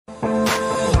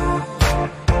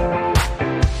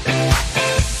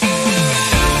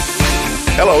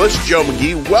Hello, this is Joe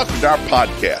McGee. Welcome to our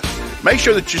podcast. Make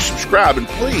sure that you subscribe and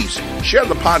please share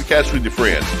the podcast with your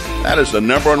friends. That is the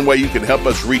number one way you can help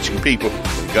us reaching people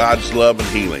with God's love and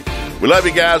healing. We love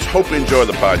you guys. Hope you enjoy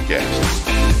the podcast.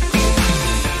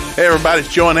 Hey everybody,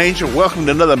 it's Joe and Angel. Welcome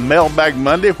to another MailBag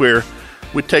Monday where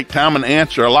we take time and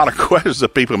answer a lot of questions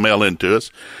that people mail into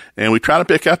us. And we try to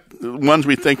pick out ones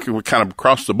we think are kind of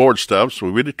across the board stuff. So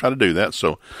we really try to do that.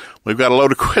 So we've got a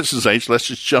load of questions, Angel. Let's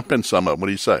just jump in some of them. What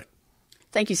do you say?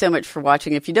 Thank you so much for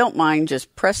watching. If you don't mind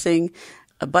just pressing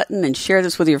a button and share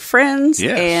this with your friends.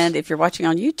 Yes. And if you're watching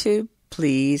on YouTube,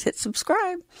 please hit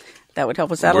subscribe. That would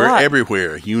help us out a lot. We're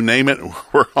everywhere. You name it,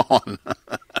 we're on.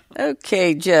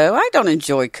 Okay, Joe, I don't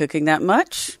enjoy cooking that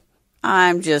much.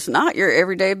 I'm just not your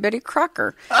everyday Betty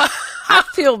Crocker. I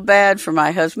feel bad for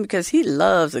my husband because he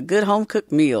loves a good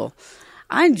home-cooked meal.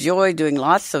 I enjoy doing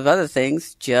lots of other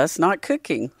things, just not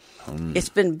cooking. It's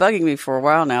been bugging me for a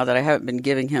while now that I haven't been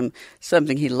giving him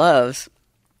something he loves,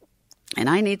 and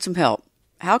I need some help.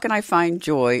 How can I find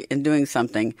joy in doing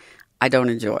something I don't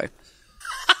enjoy?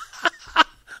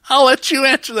 I'll let you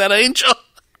answer that, Angel.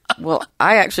 Well,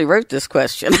 I actually wrote this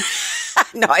question.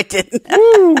 No, I didn't.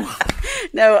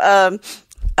 No,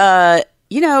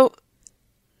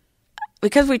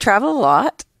 because we travel a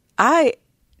lot, I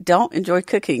don't enjoy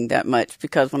cooking that much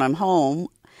because when I'm home,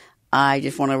 I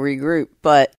just want to regroup.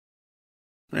 But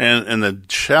And the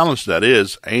challenge that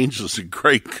is, Angel's a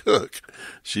great cook.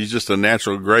 She's just a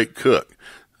natural great cook.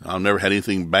 I've never had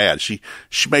anything bad. She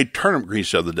made turnip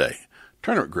greens the other day.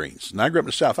 Turnip greens. And I grew up in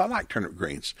the South. I like turnip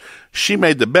greens. She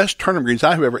made the best turnip greens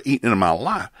I've ever eaten in my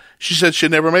life. She said she'd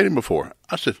never made them before.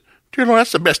 I said, dear Lord,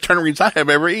 that's the best turnip greens I have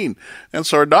ever eaten. And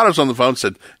so her daughter's on the phone and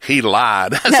said, he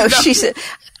lied. No, she said,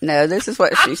 no, this is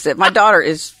what she said. My daughter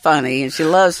is funny and she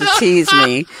loves to tease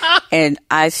me. And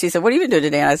she said, what have you been doing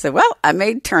today? And I said, well, I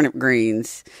made turnip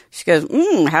greens. She goes,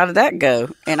 how did that go?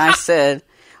 And I said,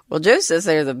 well, Joe says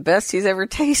they're the best he's ever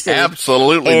tasted.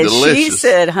 Absolutely and delicious. She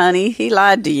said, honey, he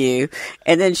lied to you.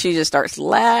 And then she just starts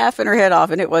laughing her head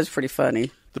off, and it was pretty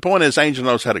funny. The point is, Angel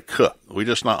knows how to cook. We're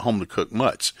just not home to cook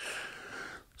much.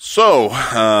 So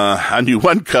I knew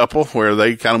one couple where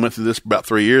they kind of went through this for about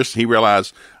 3 years. And he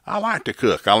realized, I like to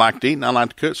cook. I like to eat, and I like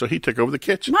to cook. So he took over the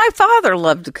kitchen. My father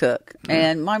loved to cook,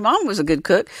 and my mom was a good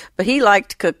cook, but he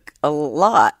liked to cook a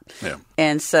lot. Yeah.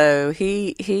 And so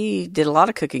he did a lot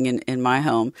of cooking in my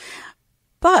home.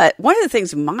 But one of the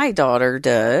things my daughter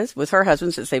does with her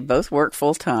husband, since they both work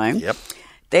full time, Yep.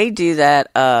 they do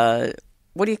that.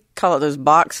 What do you call it? Those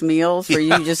box meals where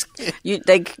you just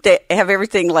they have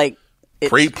everything like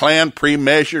pre-planned,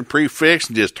 pre-measured, pre-fixed,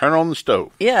 and just turn on the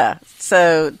stove. Yeah.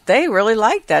 So they really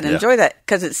like that and enjoy that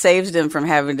because it saves them from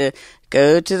having to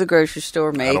go to the grocery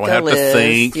store, make don't a have list. to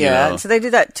think, Yeah. So they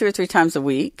do that 2 or 3 times a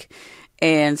week.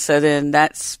 And so then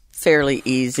that's fairly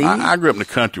easy. I grew up in the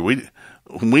country.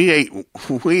 We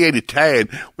ate Italian.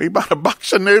 We bought a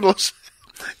box of noodles.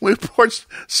 We poured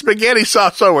spaghetti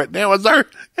sauce over it. That was our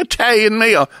Italian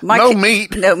meal. No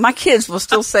meat. No, my kids will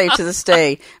still say to this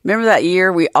day, remember that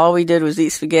year all we did was eat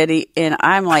spaghetti? And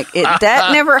I'm like, that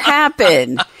never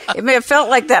happened. It may have felt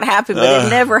like that happened, but it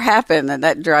never happened. And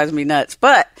that drives me nuts.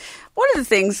 But one of the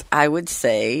things I would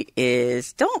say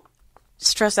is don't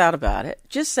stress out about it.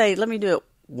 Just say, let me do it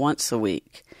once a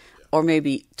week or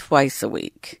maybe twice a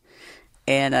week.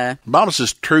 And Bible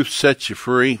says truth sets you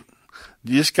free.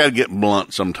 You just got to get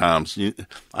blunt sometimes.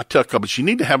 I tell couples, you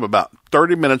need to have about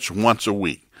 30 minutes once a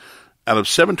week. Out of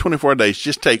 724 days,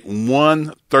 just take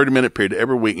one 30-minute period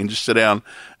every week and just sit down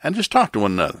and just talk to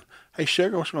one another. Hey,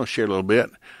 sugar, we're going to share a little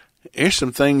bit. Here's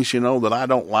some things, that I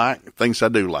don't like, things I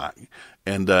do like.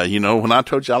 And, when I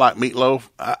told you I like meatloaf,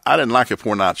 I didn't like it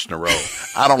 4 nights in a row.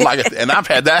 I don't like it. And I've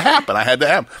had that happen. I had that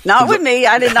happen. Not with me.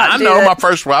 I did not do that. I know that. my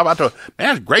first wife, I told her,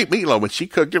 man, it's great meatloaf. When she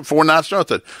cooked it 4 nights in a row, I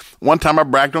said, one time I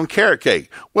bragged on carrot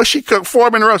cake. Well, she cooked 4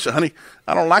 of them in a row. I said, honey,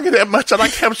 I don't like it that much. I'd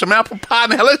like to have some apple pie.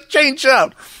 Now let's change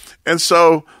up. And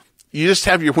so you just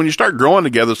have when you start growing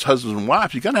together as husbands and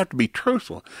wives, you're going to have to be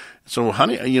truthful. So,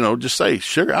 honey, just say,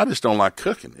 sugar, I just don't like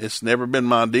cooking. It's never been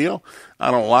my deal.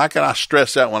 I don't like it. I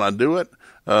stress out when I do it.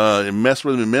 It mess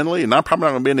with me mentally, and I'm probably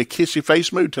not going to be in a kissy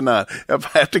face mood tonight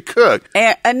if I have to cook.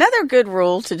 And another good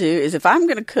rule to do is if I'm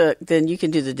going to cook, then you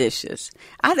can do the dishes.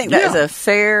 I think that is a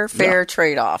fair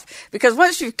trade-off because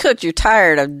once you've cooked, you're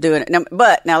tired of doing it.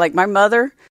 Now, like my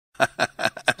mother,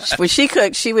 When she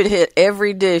cooked, she would hit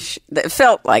every dish that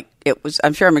felt like it was,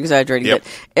 I'm sure I'm exaggerating, Yep.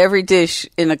 but every dish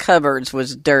in the cupboards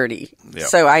was dirty. Yep.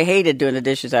 So I hated doing the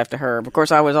dishes after her. Of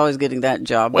course, I was always getting that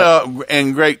job. Well,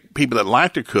 and great people that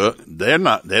like to cook, they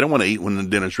don't want to eat when the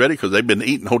dinner's ready because they've been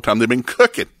eating the whole time they've been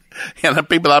cooking. And the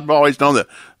people I've always known that,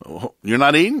 oh, you're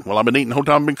not eating? Well, I've been eating the whole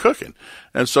time I've been cooking.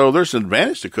 And so there's an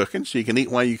advantage to cooking, so you can eat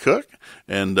while you cook.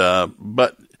 And,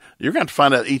 but you're going to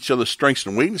find out each other's strengths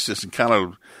and weaknesses and kind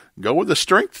of go with the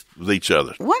strength with each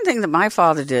other. One thing that my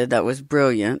father did that was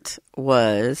brilliant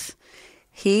was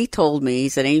he told me, he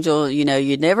said, Angel, you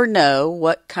never know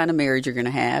what kind of marriage you're going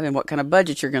to have and what kind of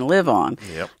budget you're going to live on.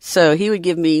 Yep. So he would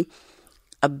give me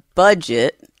a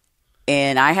budget,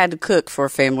 and I had to cook for a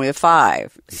family of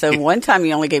 5. So one time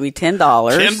he only gave me $10.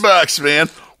 $10, man.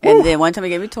 And then one time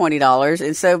he gave me $20.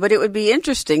 And so, but it would be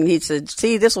interesting. He said,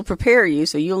 see, this will prepare you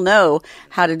so you'll know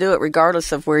how to do it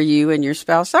regardless of where you and your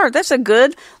spouse are. That's a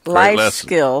good life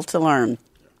skill to learn.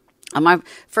 On my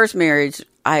first marriage,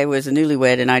 I was a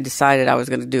newlywed and I decided I was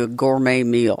going to do a gourmet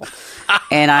meal.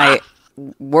 And I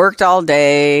worked all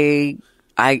day.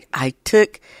 I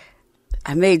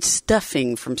made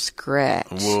stuffing from scratch.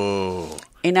 Whoa.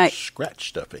 And scratch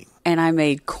stuffing. And I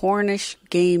made Cornish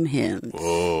game hens.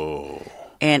 Whoa.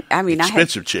 And I mean,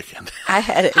 expensive chicken. I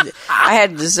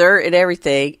had dessert and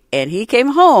everything. And he came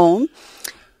home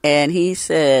and he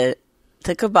said,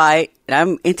 took a bite. And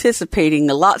I'm anticipating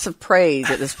lots of praise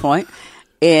at this point.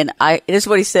 And this is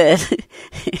what he said.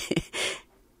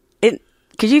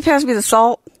 Could you pass me the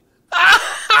salt?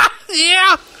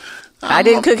 Yeah. I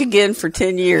didn't cook again for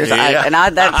 10 years.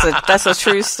 Yeah. That's a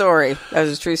true story. That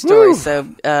was a true story. Woo. So,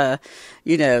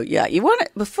 you want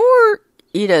it before,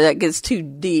 that gets too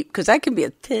deep because that can be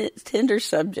a tender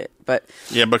subject. But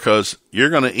yeah, because you're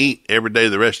going to eat every day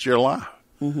the rest of your life.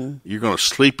 Mm-hmm. You're going to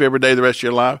sleep every day the rest of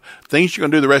your life. Things you're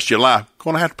going to do the rest of your life,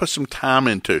 going to have to put some time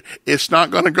into. It's not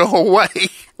going to go away.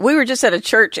 We were just at a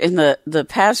church, and the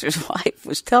pastor's wife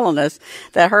was telling us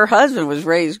that her husband was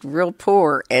raised real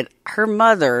poor, and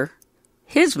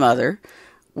his mother,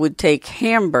 would take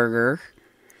hamburger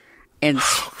and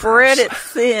spread it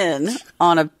thin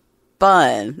on a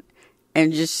bun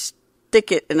and just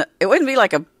stick it in. It wouldn't be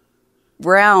like a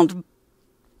round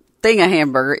thing of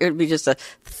hamburger. It would be just a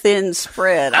thin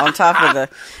spread on top of the.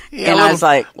 Yeah, and I was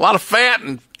like, a lot of fat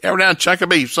and every now and chunk of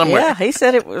beef somewhere. Yeah, he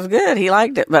said it was good. He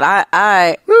liked it, but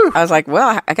I was like,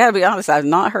 well, I got to be honest, I've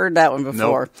not heard that one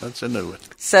before. Nope, that's a new one.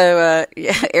 So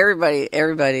everybody.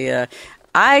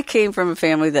 I came from a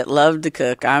family that loved to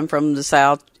cook. I'm from the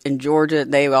South in Georgia.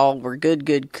 They all were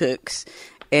good cooks.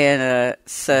 And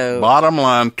so... Bottom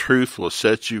line, truth will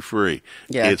set you free.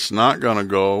 Yeah. It's not going to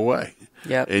go away.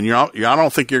 Yep. And I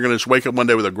don't think you're going to just wake up one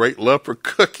day with a great love for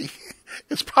cooking.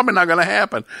 It's probably not going to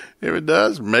happen. If it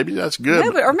does, maybe that's good.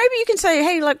 Or maybe you can say,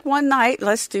 hey, like one night,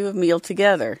 let's do a meal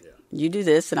together. Yeah. You do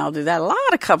this and I'll do that. A lot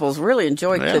of couples really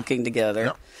enjoy cooking together.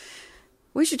 Yep.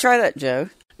 We should try that, Joe.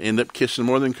 End up kissing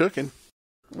more than cooking.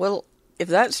 Well, if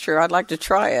that's true, I'd like to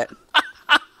try it.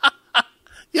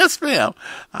 Yes, ma'am.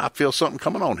 I feel something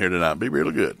coming on here tonight. Be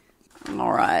really good.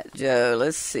 All right, Joe.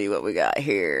 Let's see what we got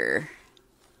here.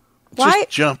 Just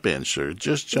jump in, sir.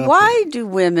 Just jump in. Why do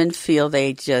women feel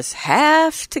they just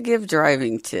have to give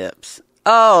driving tips?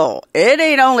 Oh, it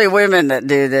ain't only women that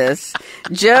do this.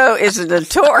 Joe is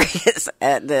notorious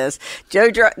at this.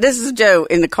 This is Joe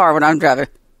in the car when I'm driving.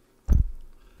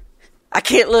 I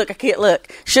can't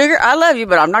look. Sugar, I love you,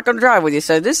 but I'm not going to drive with you.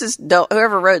 So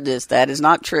whoever wrote this, that is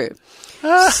not true.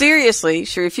 Seriously,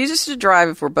 she refuses to drive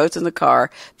if we're both in the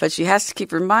car, but she has to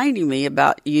keep reminding me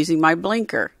about using my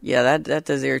blinker. Yeah, that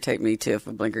does irritate me too if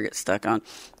a blinker gets stuck on.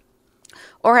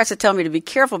 Or has to tell me to be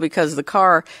careful because the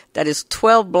car that is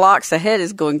 12 blocks ahead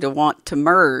is going to want to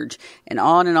merge, and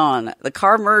on and on. The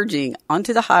car merging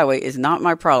onto the highway is not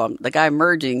my problem. The guy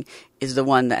merging is the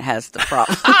one that has the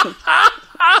problem.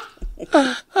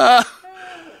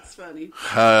 That's funny.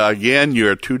 Again,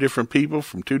 you're two different people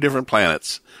from two different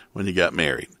planets when you got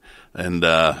married. And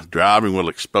driving will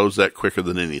expose that quicker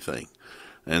than anything.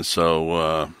 And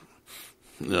so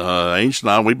Angel and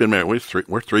I, we've been married. We're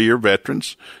 3-year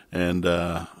veterans. And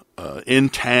in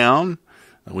town,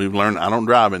 we've learned I don't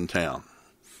drive in town.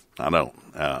 I don't.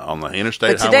 On the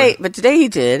interstate highway. But today he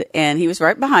did, and he was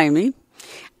right behind me.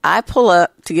 I pull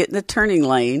up to get in the turning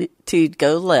lane to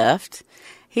go left.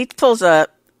 He pulls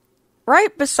up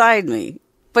right beside me,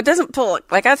 but doesn't pull.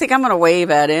 Like, I think I'm going to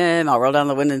wave at him. I'll roll down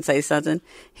the window and say something.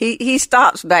 He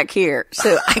stops back here,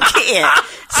 so I can't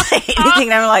say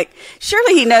anything. I'm like,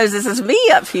 surely he knows this is me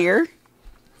up here.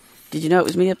 Did you know it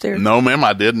was me up there? No, ma'am,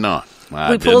 I did not.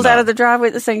 We pulled out of the driveway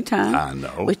at the same time. I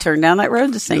know. We turned down that road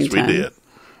at the same time. Yes, we did.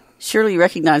 Surely you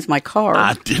recognize my car.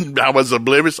 I didn't. I was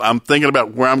oblivious. I'm thinking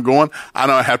about where I'm going. I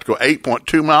know I have to go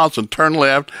 8.2 miles and turn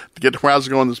left to get to where I was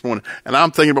going this morning. And I'm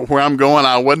thinking about where I'm going.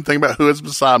 I wasn't thinking about who is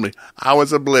beside me. I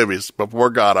was oblivious. Before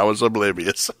God, I was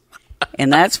oblivious.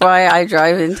 And that's why I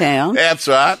drive in town. That's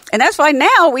right. And that's why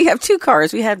now we have 2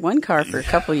 cars. We had 1 car for a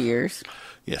couple of years.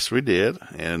 Yes, we did.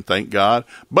 And thank God.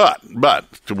 But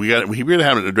we really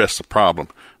haven't addressed the problem.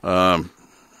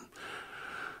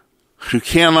 Who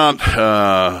cannot,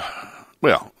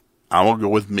 well, I will go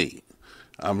with me.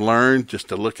 I've learned just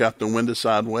to look out the window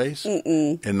sideways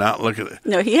and not look at it.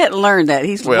 No, he hadn't learned that.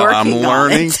 He's well, working I'm on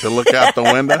learning it. to look out the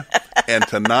window and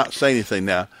to not say anything.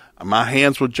 Now, my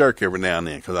hands will jerk every now and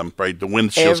then because I'm afraid the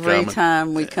windshield's coming. Every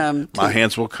time we come to my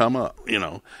hands will come up,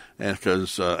 and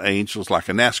because Angel's like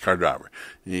a NASCAR driver.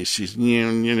 And she's,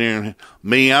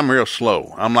 me, I'm real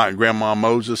slow. I'm like Grandma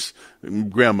Moses'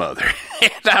 grandmother.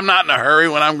 I'm not in a hurry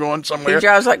when I'm going somewhere. He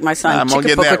drives like my son. I'm going to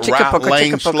get in that right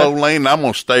lane, slow lane, and I'm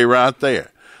going to stay right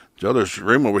there. Joe, there's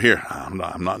room over here. I'm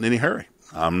not in any hurry.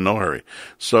 I'm in no hurry.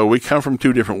 So we come from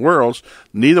 2 different worlds.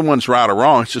 Neither one's right or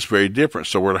wrong. It's just very different.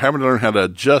 So we're having to learn how to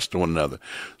adjust to one another.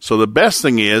 So the best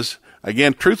thing is,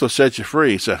 again, truth will set you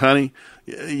free. So, honey,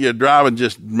 your driving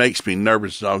just makes me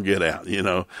nervous as I'll get out,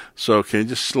 So can you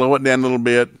just slow it down a little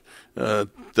bit?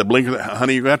 The blinker,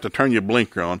 honey, you're going to have to turn your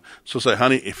blinker on. So say,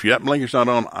 honey, if that blinker's not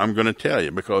on, I'm going to tell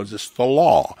you because it's the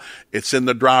law. It's in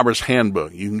the driver's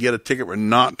handbook. You can get a ticket for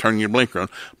not turning your blinker on.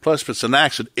 Plus, if it's an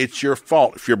accident, it's your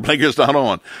fault if your blinker's not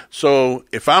on. So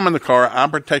if I'm in the car,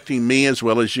 I'm protecting me as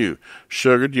well as you.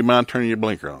 Sugar, do you mind turning your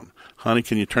blinker on? Honey,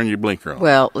 can you turn your blinker on?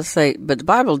 Well, let's say, but the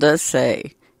Bible does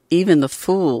say, even the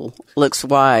fool looks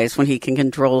wise when he can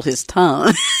control his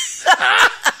tongue.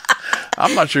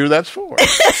 I'm not sure who that's for.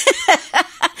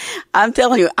 I'm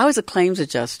telling you, I was a claims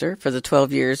adjuster for the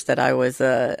 12 years that I was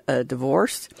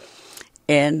divorced.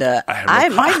 And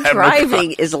my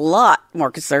driving is a lot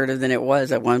more conservative than it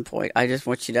was at one point. I just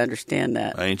want you to understand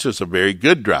that. Angel's a very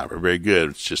good driver, very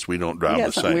good. It's just we don't drive the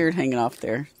same. Something weird hanging off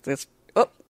there. It's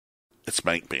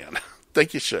bank pen.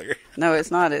 Thank you, Sugar. No,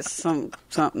 it's not. It's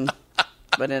something.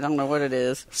 But I don't know what it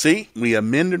is. See, we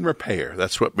amend and repair.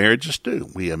 That's what marriages do.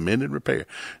 We amend and repair,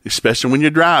 especially when you're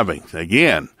driving.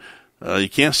 Again, you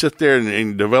can't sit there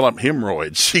and develop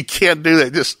hemorrhoids. You can't do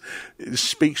that. Just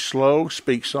speak slow,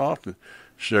 speak soft.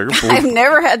 Sugar. I've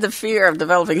never had the fear of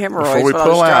developing hemorrhoids while I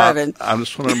was driving. I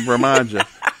just want to remind you,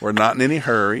 we're not in any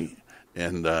hurry,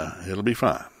 and it'll be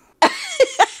fine.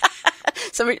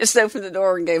 Somebody just opened the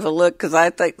door and gave a look because I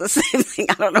think the same thing.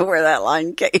 I don't know where that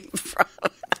line came from.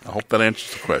 I hope that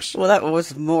answers the question. Well, that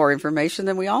was more information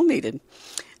than we all needed.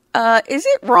 Is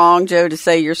it wrong, Joe, to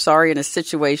say you're sorry in a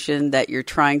situation that you're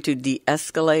trying to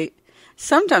de-escalate?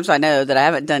 Sometimes I know that I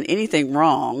haven't done anything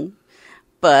wrong,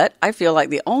 but I feel like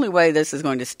the only way this is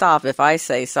going to stop if I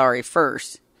say sorry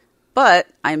first. But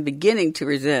I'm beginning to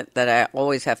resent that I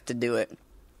always have to do it.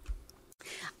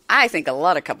 I think a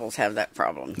lot of couples have that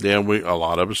problem. Yeah, a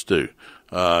lot of us do.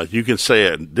 You can say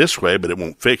it this way, but it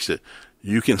won't fix it.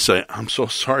 You can say, I'm so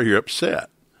sorry you're upset.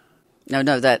 No,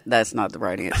 that's not the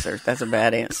right answer. That's a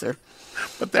bad answer.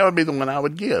 But that would be the one I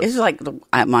would give. It's like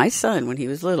my son when he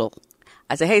was little.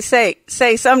 I said, hey,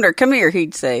 say, Sumner, come here.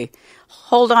 He'd say,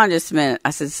 hold on just a minute.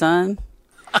 I said, son,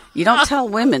 you don't tell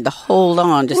women to hold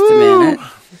on just a minute.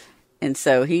 And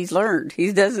so he's learned.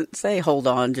 He doesn't say hold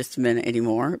on just a minute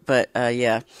anymore. But,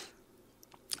 yeah,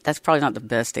 that's probably not the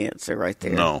best answer right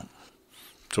there. No.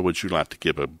 So would you like to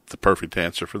give the perfect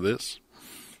answer for this?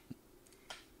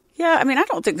 Yeah, I mean, I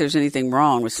don't think there's anything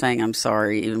wrong with saying I'm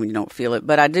sorry even when you don't feel it.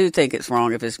 But I do think it's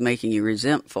wrong if it's making you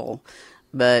resentful.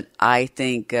 But I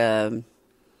think, man,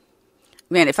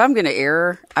 if I'm going to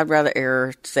err, I'd rather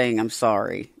err saying I'm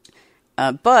sorry.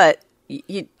 Well,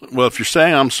 if you're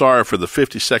saying I'm sorry for the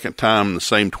 52nd time in the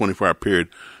same 24-hour period,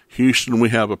 Houston, we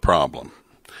have a problem.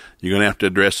 You're going to have to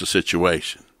address the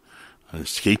situation.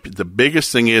 The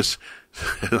biggest thing is,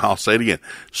 and I'll say it again,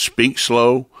 speak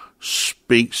slow,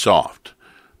 speak soft.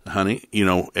 Honey,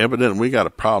 evidently we got a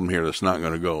problem here that's not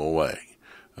going to go away.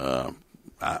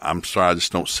 I'm sorry, I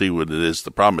just don't see what it is.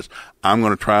 The problem is I'm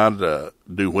going to try to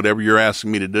do whatever you're asking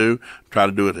me to do, try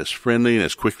to do it as friendly and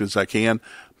as quickly as I can.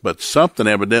 But something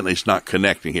evidently is not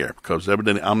connecting here because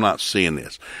evidently I'm not seeing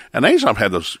this. And I've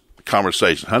had those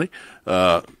conversations, honey.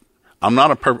 I'm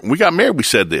not a perfect, we got married, we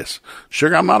said this.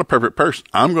 Sugar, I'm not a perfect person.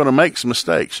 I'm going to make some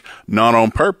mistakes. Not on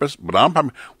purpose,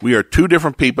 but we are 2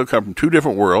 different people, come from 2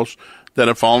 different worlds that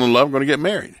have fallen in love, going to get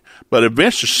married. But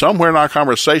eventually, somewhere in our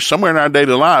conversation, somewhere in our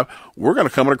daily life, we're going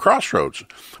to come at a crossroads.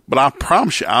 But I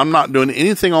promise you, I'm not doing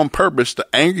anything on purpose to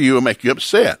anger you or make you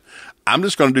upset. I'm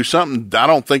just going to do something I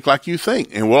don't think like you think,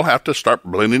 and we'll have to start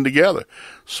blending together.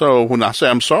 So when I say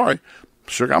I'm sorry,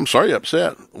 sugar, I'm sorry you're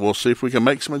upset. We'll see if we can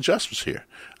make some adjustments here.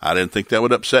 I didn't think that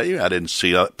would upset you. I didn't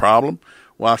see that problem.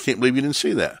 Well, I can't believe you didn't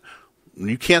see that.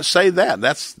 You can't say that.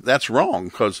 That's wrong,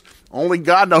 because only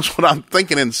God knows what I'm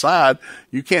thinking inside.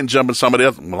 You can't jump in somebody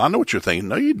else. Well, I know what you're thinking.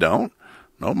 No, you don't.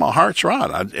 No, my heart's right.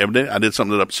 I did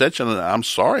something that upset you, and I'm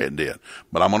sorry it did.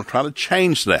 But I'm going to try to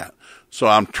change that. So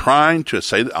I'm trying to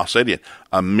I'll say to you,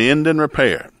 amend and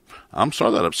repair. I'm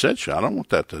sorry that upset you. I don't want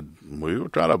that to, we will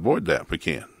try to avoid that if we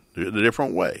can. Do it a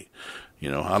different way.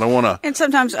 I don't want to. And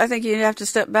sometimes I think you have to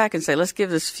step back and say, let's give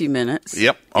this a few minutes.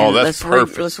 Yep. Oh, that's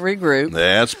perfect. Let's regroup.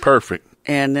 That's perfect.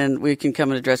 And then we can come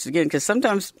and address it again. Because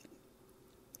sometimes,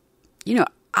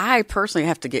 I personally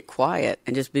have to get quiet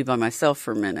and just be by myself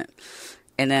for a minute.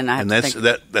 And then I have to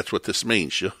think. That's what this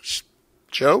means.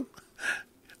 Joe?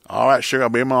 All right, sure, I'll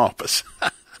be in my office.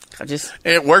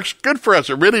 It works good for us.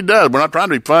 It really does. We're not trying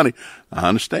to be funny. I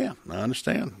understand.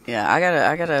 Yeah, I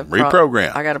gotta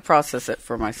reprogram. I gotta process it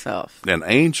for myself. And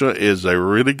Angel is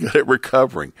really good at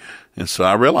recovering, and so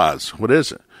I realized, what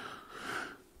is it?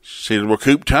 She said,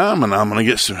 recoup time, and I'm going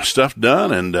to get some stuff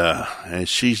done. And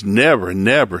she's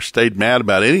never stayed mad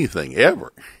about anything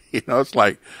ever. It's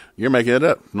like, you're making it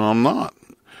up. No, I'm not.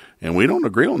 And we don't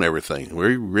agree on everything.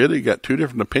 We really got two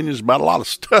different opinions about a lot of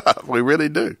stuff. We really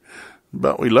do.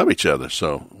 But we love each other.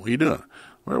 So what are you doing?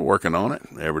 We're working on it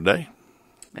every day.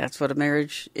 That's what a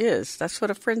marriage is. That's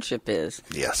what a friendship is.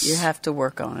 Yes. You have to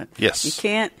work on it. Yes. You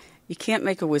can't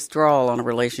make a withdrawal on a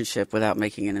relationship without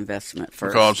making an investment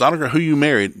first. Because I don't care who you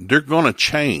married, they're going to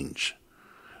change.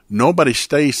 Nobody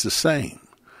stays the same.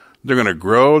 They're going to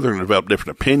grow. They're going to develop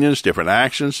different opinions, different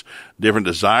actions, different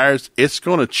desires. It's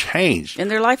going to change.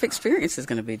 And their life experience is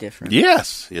going to be different.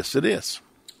 Yes. Yes, it is.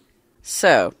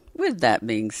 So, with that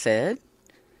being said,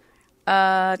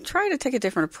 try to take a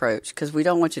different approach, because we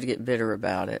don't want you to get bitter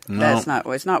about it. No.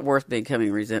 It's not worth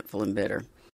becoming resentful and bitter.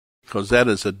 Because that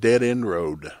is a dead-end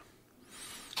road.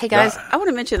 Hey, guys, I want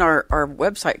to mention our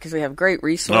website, because we have great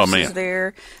resources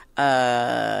there.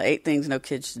 8 things no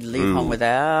kid should leave home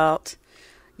without.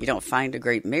 You don't find a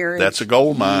great marriage. That's a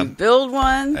gold mine. You build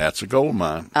one. That's a gold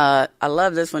mine. I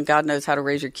love this one. God knows how to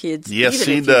raise your kids. Yes,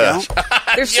 even he if does. You don't.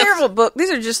 There's several books.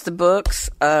 These are just the books.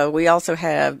 We also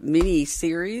have mini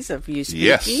series of you speaking.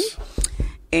 Yes.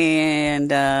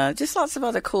 And just lots of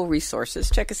other cool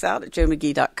resources. Check us out at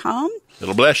joemcgee.com.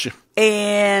 It'll bless you.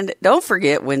 And don't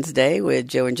forget Wednesday with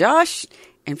Joe and Josh,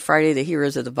 and Friday, the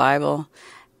Heroes of the Bible.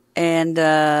 And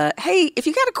hey, if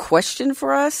you got a question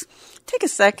for us, take a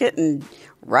second and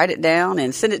write it down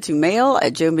and send it to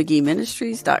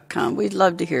mail@joemcgeeministries.com. We'd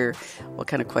love to hear what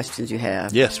kind of questions you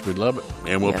have. Yes, we'd love it.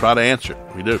 And we'll try to answer it.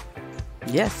 We do.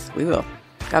 Yes, we will.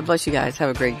 God bless you guys. Have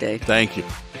a great day. Thank you.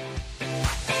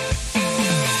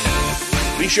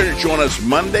 Be sure to join us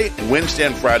Monday, Wednesday,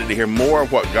 and Friday to hear more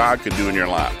of what God can do in your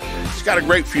life. It's got a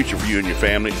great future for you and your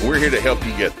family. We're here to help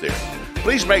you get there.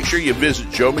 Please make sure you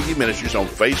visit Joe McGee Ministries on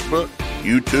Facebook,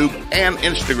 YouTube, and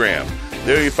Instagram.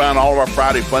 There you'll find all of our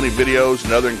Friday funny videos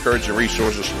and other encouraging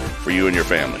resources for you and your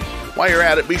family. While you're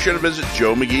at it, be sure to visit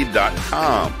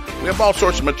joemcgee.com. We have all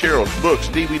sorts of materials, books,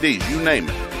 DVDs, you name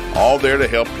it, all there to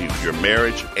help you, your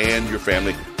marriage, and your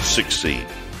family succeed.